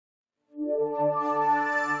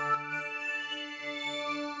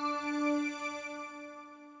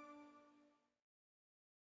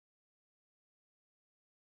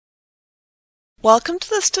Welcome to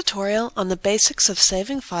this tutorial on the basics of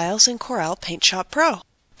saving files in Corel PaintShop Pro.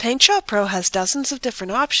 PaintShop Pro has dozens of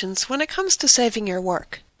different options when it comes to saving your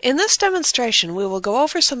work. In this demonstration, we will go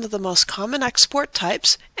over some of the most common export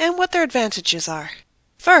types and what their advantages are.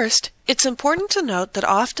 First, it's important to note that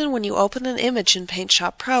often when you open an image in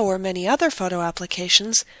PaintShop Pro or many other photo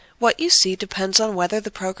applications, what you see depends on whether the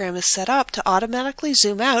program is set up to automatically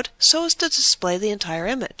zoom out so as to display the entire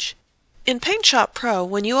image. In PaintShop Pro,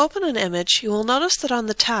 when you open an image, you will notice that on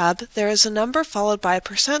the tab there is a number followed by a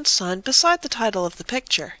 % sign beside the title of the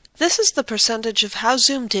picture. This is the percentage of how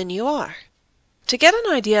zoomed in you are. To get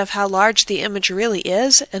an idea of how large the image really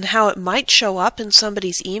is and how it might show up in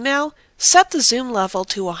somebody's email, set the zoom level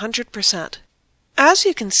to 100%. As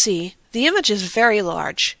you can see, the image is very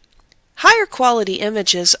large. Higher quality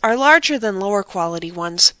images are larger than lower quality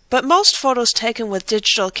ones, but most photos taken with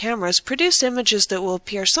digital cameras produce images that will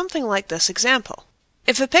appear something like this example.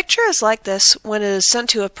 If a picture is like this when it is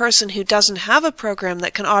sent to a person who doesn't have a program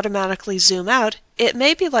that can automatically zoom out, it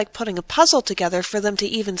may be like putting a puzzle together for them to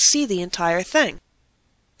even see the entire thing.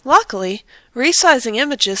 Luckily, resizing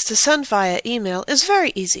images to send via email is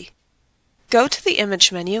very easy. Go to the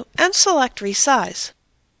Image menu and select Resize.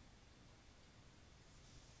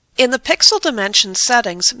 In the Pixel Dimension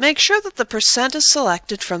settings, make sure that the % is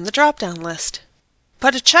selected from the drop-down list.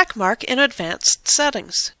 Put a check mark in Advanced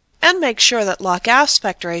Settings, and make sure that Lock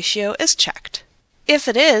Aspect Ratio is checked. If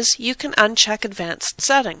it is, you can uncheck Advanced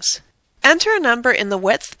Settings. Enter a number in the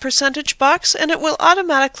Width % box and it will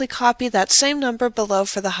automatically copy that same number below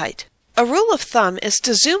for the height. A rule of thumb is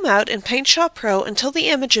to zoom out in PaintShop Pro until the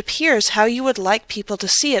image appears how you would like people to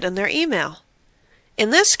see it in their email. In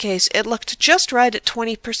this case, it looked just right at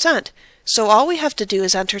 20%, so all we have to do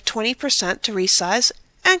is enter 20% to resize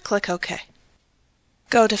and click OK.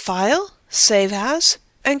 Go to File, Save As,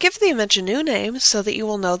 and give the image a new name so that you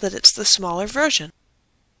will know that it's the smaller version.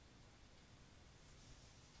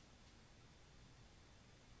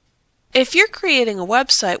 If you're creating a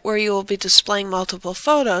website where you will be displaying multiple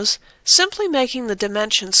photos, simply making the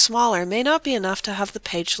dimensions smaller may not be enough to have the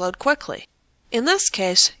page load quickly. In this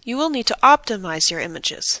case, you will need to optimize your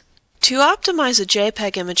images. To optimize a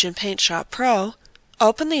JPEG image in PaintShop Pro,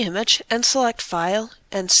 open the image and select File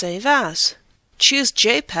and Save As. Choose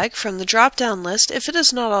JPEG from the drop-down list if it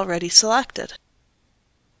is not already selected.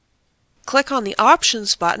 Click on the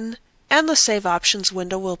Options button and the Save Options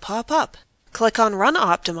window will pop up. Click on Run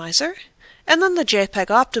Optimizer, and then the JPEG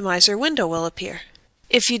Optimizer window will appear.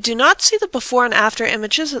 If you do not see the before and after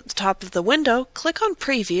images at the top of the window, click on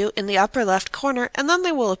Preview in the upper left corner and then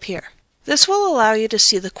they will appear. This will allow you to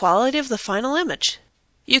see the quality of the final image.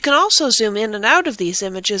 You can also zoom in and out of these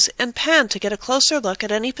images and pan to get a closer look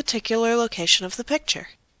at any particular location of the picture.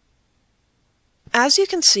 As you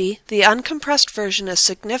can see, the uncompressed version is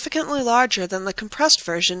significantly larger than the compressed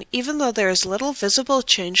version, even though there is little visible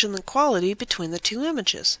change in the quality between the two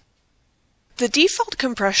images. The default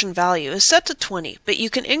compression value is set to 20, but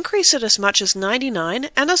you can increase it as much as 99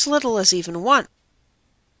 and as little as even 1.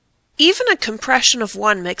 Even a compression of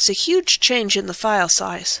 1 makes a huge change in the file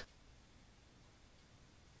size.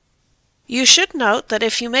 You should note that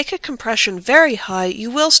if you make a compression very high,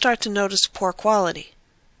 you will start to notice poor quality.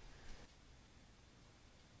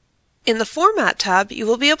 In the Format tab, you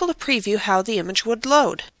will be able to preview how the image would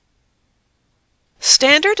load.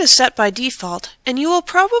 Standard is set by default, and you will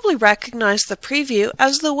probably recognize the preview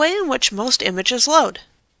as the way in which most images load.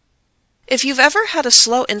 If you've ever had a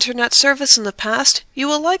slow internet service in the past, you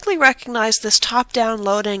will likely recognize this top-down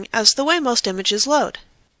loading as the way most images load.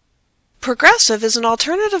 Progressive is an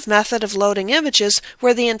alternative method of loading images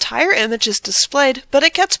where the entire image is displayed, but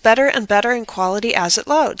it gets better and better in quality as it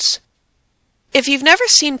loads. If you've never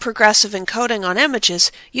seen progressive encoding on images,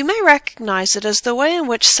 you may recognize it as the way in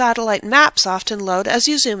which satellite maps often load as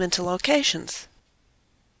you zoom into locations.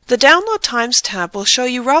 The Download Times tab will show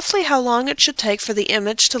you roughly how long it should take for the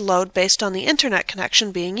image to load based on the internet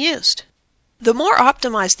connection being used. The more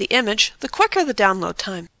optimized the image, the quicker the download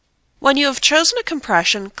time. When you have chosen a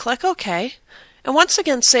compression, click OK, and once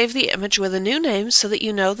again save the image with a new name so that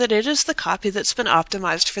you know that it is the copy that's been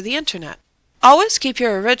optimized for the internet. Always keep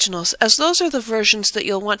your originals, as those are the versions that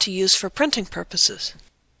you'll want to use for printing purposes.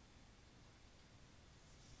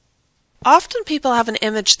 Often people have an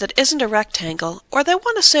image that isn't a rectangle, or they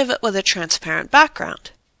want to save it with a transparent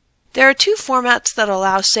background. There are two formats that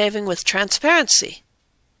allow saving with transparency: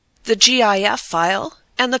 the GIF file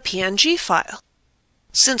and the PNG file.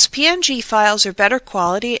 Since PNG files are better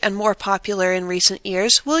quality and more popular in recent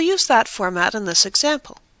years, we'll use that format in this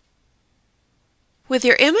example. With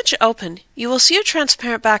your image open, you will see a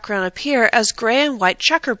transparent background appear as gray and white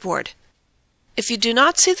checkerboard. If you do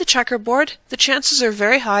not see the checkerboard, the chances are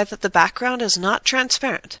very high that the background is not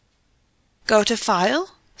transparent. Go to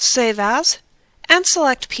File, Save As, and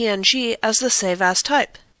select PNG as the Save As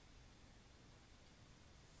type.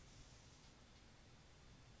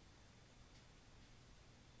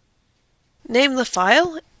 Name the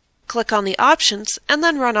file, click on the options, and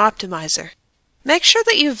then run Optimizer. Make sure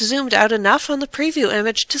that you've zoomed out enough on the preview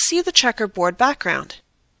image to see the checkerboard background.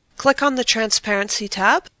 Click on the Transparency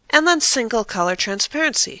tab, and then Single Color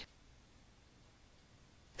Transparency.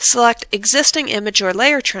 Select Existing Image or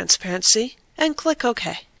Layer Transparency, and click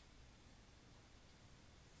OK.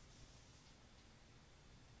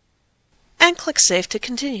 And click Save to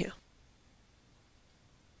continue.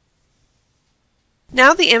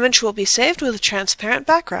 Now the image will be saved with a transparent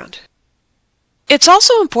background. It's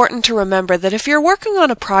also important to remember that if you're working on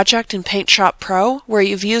a project in PaintShop Pro where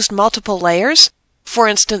you've used multiple layers, for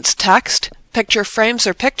instance text, picture frames,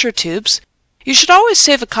 or picture tubes, you should always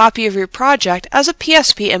save a copy of your project as a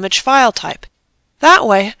PSP image file type. That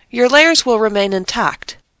way, your layers will remain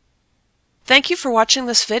intact. Thank you for watching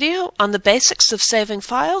this video on the basics of saving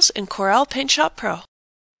files in Corel PaintShop Pro.